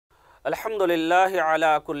अल्हम्दुलिल्लाहि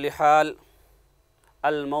अला कुल्लि हाल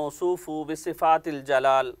अल मौसूफु बिसिफातिल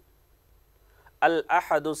जलाल अल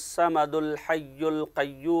अहदुस समदुल हय्युल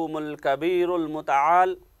क़य्यूमुल कबीरुल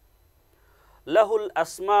मुतआल लहुल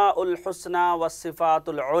अस्माउल हुस्ना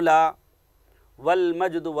वस्सिफातुल उला वल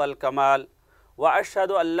मज्दु वल कमाल व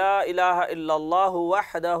अशहदु अल्ला इलाहा इल्लल्लाहु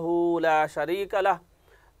वहदहु ला शरीक लह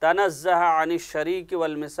तनज़्ज़ह अनिश शरीक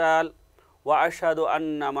वल मिसाल व अशहदु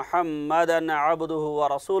अन्न मुहम्मदन अब्दुहु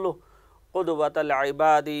व रसूलुहु क़ुदवतल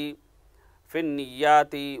इबादी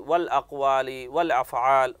फिन्नियाती वल अक़वाली वल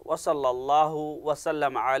अफ़आल व सल्लल्लाहु व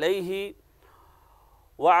सल्लम अलैहि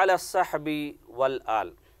व अला सहबी वल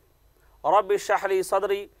आल रब्बि इश्रह ली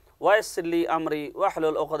सदरी व यस्सिर ली अमरी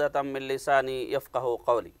वहलुल उक़दतम मिन लिसानी यफ़क़हू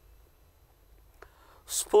क़ौली।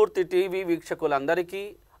 స్ఫూర్తి టీవీ వీక్షకులందరికీ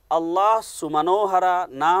అల్లాహ్ సుమనోహర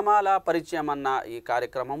నామాల పరిచయం అన్న ఈ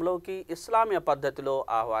కార్యక్రమంలోకి ఇస్లామీయ పద్ధతిలో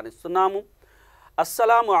ఆహ్వానిస్తున్నాము.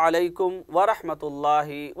 అస్సలాము అలైకుం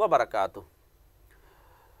వరహ్మతుల్లాహి వబరకాతు.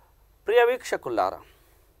 ప్రియ వీక్షకులారా,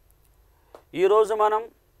 ఈరోజు మనం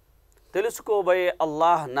తెలుసుకోబోయే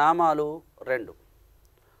అల్లాహ్ నామాలు రెండు.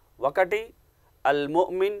 ఒకటి అల్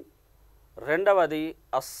ముమిన్, రెండవది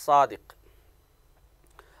అస్సాదిక్.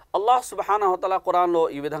 అల్లాహ్ సుబ్హానహు వ తఆలా ఖురాన్లో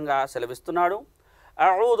ఈ విధంగా సెలవిస్తున్నాడు,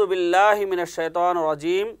 అఊదు బిల్లాహి మినష్ షైతానిర్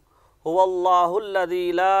రజీమ్ హువల్లాహుల్లదీ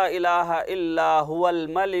లా ఇలాహా ఇల్లా హువల్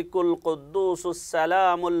మలికుల్ ఖుద్దూసుస్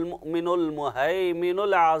సలాముల్ ముమినుల్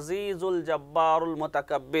ముహైమినుల్ అజీజుల్ జబ్బారుల్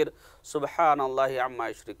ముతకబ్బిర్ సుబ్హానల్లాహి అమ్మా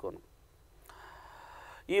యష్రికూన్.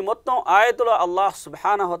 ఈ మొత్తం ఆయతులో అల్లాహ్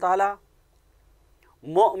సుబ్హానహు వ తఆలా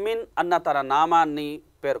ముమిన్ అన్న తన నామాన్ని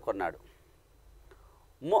పేర్కొన్నాడు.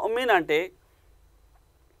 ముమిన్ అంటే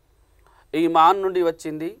ఈమాన్ నుండి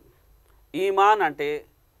వచ్చింది. ఈమాన్ అంటే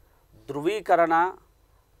ధృవీకరణ,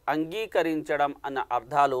 అంగీకరించడం అన్న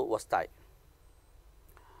అర్థాలు వస్తాయి.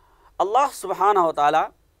 అల్లాహ్ సుబ్హానహు వ తఆలా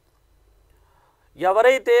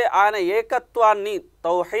ఎవరైతే ఆయన ఏకత్వాన్ని,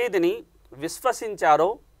 తౌహీద్ని విశ్వసించారో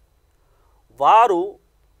వారు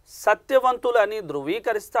సత్యవంతులని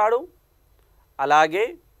ధృవీకరిస్తాడు. అలాగే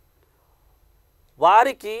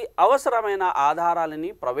వారికి అవసరమైన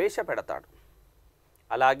ఆధారాలని ప్రవేశపెడతాడు.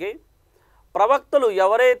 అలాగే ప్రవక్తలు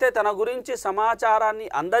ఎవరైతే తన గురించి సమాచారాన్ని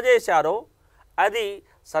అందజేశారో అది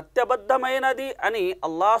సత్యబద్ధమైనది అని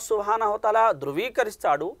అల్లాహ్ సుబ్హానహు వ తఆలా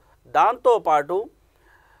ధృవీకరిస్తాడు. దాంతోపాటు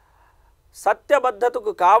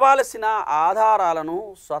సత్యబద్ధతకు కావాల్సిన ఆధారాలను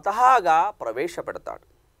స్వతహాగా ప్రవేశపెడతాడు.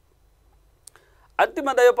 అంతిమ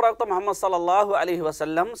దైవ ప్రవక్త ముహమ్మద్ సల్లల్లాహు అలైహి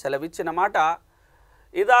వసల్లం సెలవిచ్చిన మాట,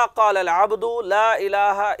 ఇదా ఖాలల్ అబ్దు లా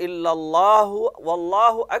ఇలాహా ఇల్లల్లాహు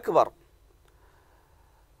వల్లాహు అక్బర్.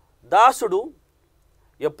 దాసుడు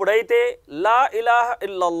ఎప్పుడైతే లా ఇలాహా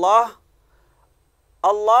ఇల్లల్లాహ్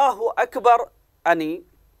అల్లాహు అక్బర్ అని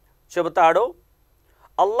చెబుతాడో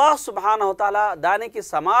అల్లాహ్ సుబ్హానహు వ తఆలా దానికి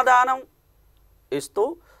సమాధానం ఇస్తూ,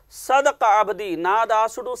 సదక అబ్ది, నా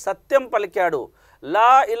దాసుడు సత్యం పలికాడు, లా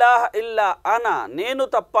ఇలాహా ఇల్లా అన, నేను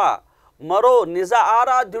తప్ప మరో నిజ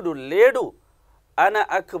ఆరాధ్యుడు లేడు, అన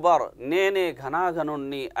అక్బర్, నేనే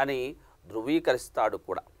ఘనాఘనుణ్ణి అని ధృవీకరిస్తాడు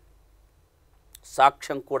కూడా.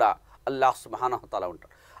 సాక్ష్యం కూడా అల్లాహ్ సుబ్హానహు వ తఆలా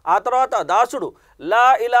ఉంటాడు. ఆ తర్వాత దాసుడు లా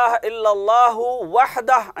ఇలాహా ఇల్లల్లాహు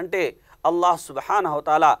వహదహ్ అంటే అల్లాహ్ సుబ్హానహు వ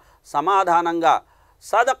తఆలా సమాధానంగా,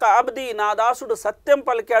 సదక అబ్ది, నా దాసుడు సత్యం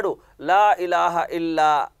పలికాడు, లా ఇలాహా ఇల్లా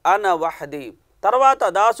అన వహది. తర్వాత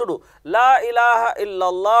దాసుడు లా ఇలాహా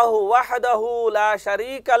ఇల్లల్లాహు వహదహు లా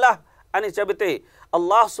షరీక లహ్ అని చెబితే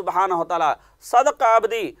అల్లాహ్ సుబ్హానహు వ తఆలా, సదక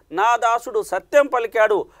అబ్ది, నా దాసుడు సత్యం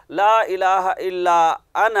పలికాడు, లా ఇలాహా ఇల్లా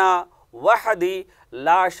అన వహది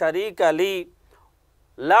లా షరీక లీ,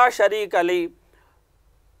 లా షరీక లీ,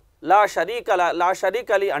 లా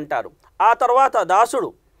షరీక లీ అంటారు. ఆ తర్వాత దాసుడు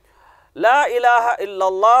లా ఇలాహా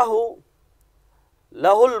ఇల్లల్లాహు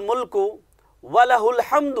లహుల్ ముల్కు వలహుల్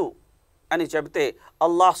హమ్దు అని చెబితే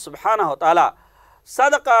అల్లాహ్ సుబ్హానహు వ తఆలా,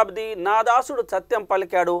 సదక అబ్ది, నా దాసుడు సత్యం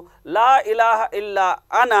పలికాడు, లా ఇలాహా ఇల్లా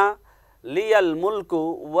అన లియల్ ముల్కు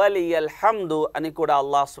వలియల్ హమ్దు అని కూడా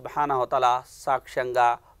అల్లాహ్ సుబ్హానహు వ తఆలా సాక్ష్యంగా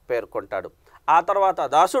పేర్కొంటాడు. ఆ తర్వాత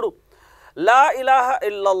దాసుడు లా ఇలాహా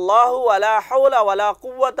ఇల్లల్లాహు వలా హౌల వలా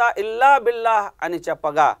కువ్వత ఇల్లా బిల్లాహ్ అని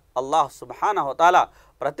చెప్పగా అల్లాహ్ సుబ్హానహు వ తఆలా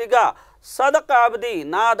ప్రతిగా, సదక అబ్ది,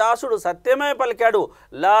 నా దాసుడు సత్యమే పలికాడు,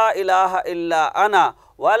 లా ఇలాహా ఇల్లా అన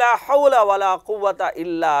వలా హౌల వలా కువ్వత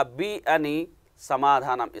ఇల్లా బి అని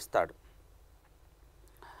సమాధానం ఇస్తాడు.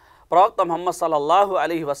 ప్రవక్త ముహమ్మద్ సల్లల్లాహు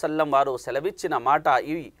అలైహి వసల్లం వారు సెలవిచ్చిన మాట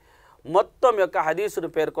ఈ మొత్తం యొక్క హదీసును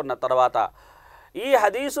పేర్కొన్న తర్వాత, ఈ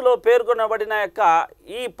హదీసులో పేర్కొనబడిన యొక్క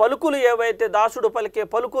ఈ పలుకులు ఏవైతే, దాసుడు పలికే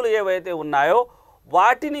పలుకులు ఏవైతే ఉన్నాయో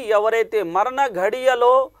వాటిని ఎవరైతే మరణ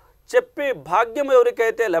ఘడియలో చెప్పే భాగ్యం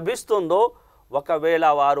ఎవరికైతే లభిస్తుందో ఒకవేళ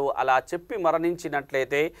వారు అలా చెప్పి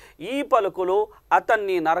మరణించినట్లయితే ఈ పలుకులు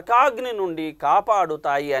అతన్ని నరకాగ్ని నుండి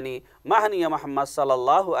కాపాడుతాయి అని మహనీయ ముహమ్మద్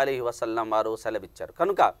సల్లల్లాహు అలైహి వసల్లం వారు సెలవిచ్చారు.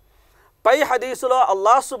 కనుక పై హదీసులో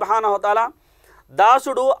అల్లాహ్ సుబ్హానహు వ తఆలా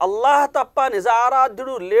దాసుడు అల్లాహ్ తప్ప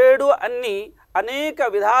నిజారాధ్యుడు లేడు అని అనేక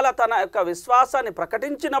విధాల తన యొక్క విశ్వాసాన్ని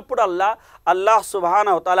ప్రకటించినప్పుడల్లా అల్లాహ్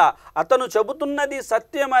సుబ్హానహు వ తఆలా అతను చెబుతున్నది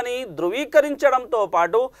సత్యమని ధృవీకరించడంతో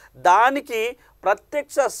పాటు దానికి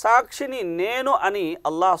ప్రత్యక్ష సాక్షిని నేను అని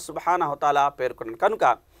అల్లాహ్ సుబ్హానహు వ తఆలా పేర్కొన్నాడు. కనుక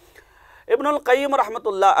ఇబ్నుల్ ఖయ్యిమ్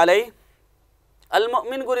రహ్మతుల్లాహ్ అలైహి అల్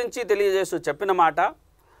ముమిన్ గురించి తెలియజేస్తూ చెప్పిన మాట,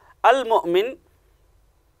 అల్ ముమిన్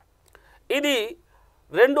ఇది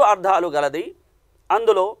రెండు అర్థాలు గలది.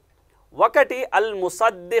 అందులో ఒకటి అల్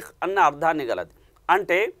ముసద్దిక్ అన్న అర్థాన్ని గలది.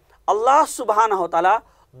 అంటే అల్లాహ్ సుబ్హానహు వ తఆలా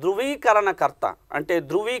ధృవీకరణకర్త, అంటే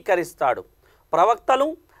ధృవీకరిస్తాడు. ప్రవక్తలు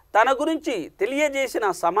తన గురించి తెలియజేసిన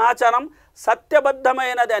సమాచారం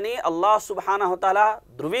సత్యబద్ధమైనది అని అల్లాహ్ సుబ్హానహు వ తఆలా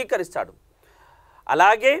ధృవీకరిస్తాడు.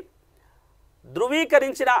 అలాగే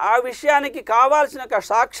ధృవీకరించిన ఆ విషయానికి కావాల్సిన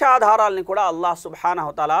సాక్ష్యాధారాలని కూడా అల్లాహ్ సుబ్హానహు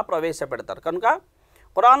వ తఆలా ప్రవేశపెడతారు. కనుక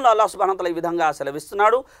ఖురాన్లో అల్లాహ్ సుబ్హానహు వ తఆలా ఈ విధంగా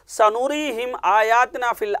సెలవిస్తున్నాడు, సనూరీహిం ఆయాతినా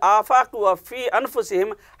ఫిల్ ఆఫాక్ వ ఫీ అన్ఫుసిహిం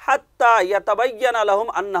హత్తా యతబయ్యన లహుం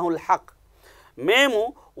అన్నహుల్ హక్. మేము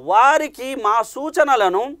వారికి మా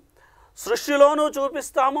సూచనలను సృష్టిలోనూ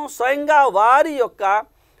చూపిస్తాము, స్వయంగా వారి యొక్క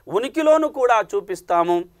ఉనికిలోనూ కూడా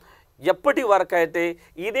చూపిస్తాము, ఎప్పటి వరకైతే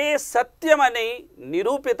ఇదే సత్యమని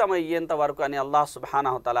నిరూపితమయ్యేంత వరకు అని అల్లాహ్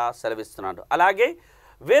సుబ్హానహు వ తఆలా సెలవిస్తున్నాడు. అలాగే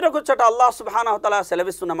వేరొక చోట అల్లాహ్ సుబ్హానహు వ తఆలా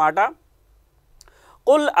సెలవిస్తున్న మాట,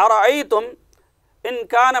 కుల్ అరఐతుమ్ ఇన్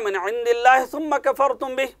కాన మిన్ ఇందిల్లాహి సుమ్మ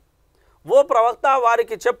కఫర్తుమ్ బిహ్. ఓ ప్రవక్త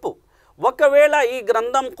వారికి చెప్పు, ఒకవేళ ఈ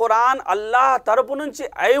గ్రంథం ఖురాన్ అల్లాహ్ తరపు నుంచి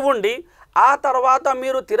అయి ఉండి ఆ తర్వాత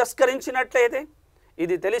మీరు తిరస్కరించినట్లయితే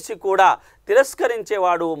ఇది తెలిసి కూడా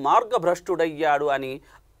తిరస్కరించేవాడు మార్గభ్రష్టుడయ్యాడు అని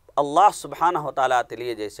అల్లాహ్ సుబ్హానహు వ తఆలా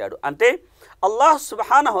తెలియజేశాడు. అంటే అల్లాహ్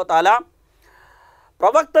సుబ్హానహు వ తఆలా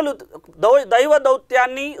ప్రవక్తలు దైవ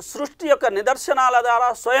దౌత్యాన్ని సృష్టి యొక్క నిదర్శనాల ద్వారా,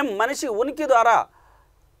 స్వయం మనిషి ఉనికి ద్వారా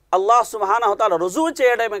అల్లాహ్ సుబ్హానహు వ తఆలా రుజువు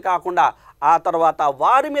చేయడమే కాకుండా ఆ తర్వాత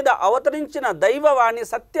వారి మీద అవతరించిన దైవవాణి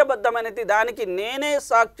సత్యబద్ధమైనది, దానికి నేనే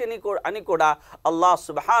సాక్షిని అని కూడా అల్లాహ్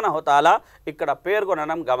సుబ్హానహు వ తఆలా ఇక్కడ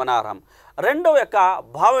పేర్కొనడం గమనార్హం. రెండవ యొక్క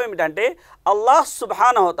భావం ఏమిటంటే అల్లాహ్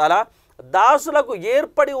సుబ్హానహు వ తఆలా దాసులకు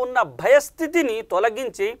ఏర్పడి ఉన్న భయస్థితిని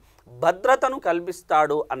తొలగించి భద్రతను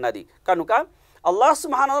కల్పిస్తాడు అన్నది. కనుక అల్లాహ్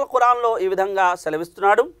సుబ్హానహు వ తఆలా ఖురాన్లో ఈ విధంగా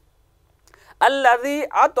సెలవిస్తున్నాడు, అల్లజీ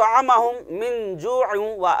అత్అమహుం మిన్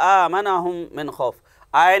జూఇన్ వ ఆమనహుం మిన్ ఖౌఫ్.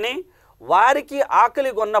 ఆయనే వారికి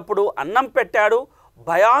ఆకలి కొన్నప్పుడు అన్నం పెట్టాడు,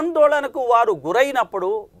 భయాందోళనకు వారు గురైనప్పుడు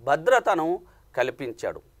భద్రతను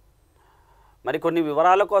కల్పించాడు. మరికొన్ని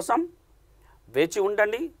వివరాల కోసం వేచి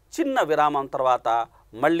ఉండండి. చిన్న విరామం తర్వాత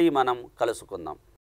మళ్ళీ మనం కలుసుకుందాం.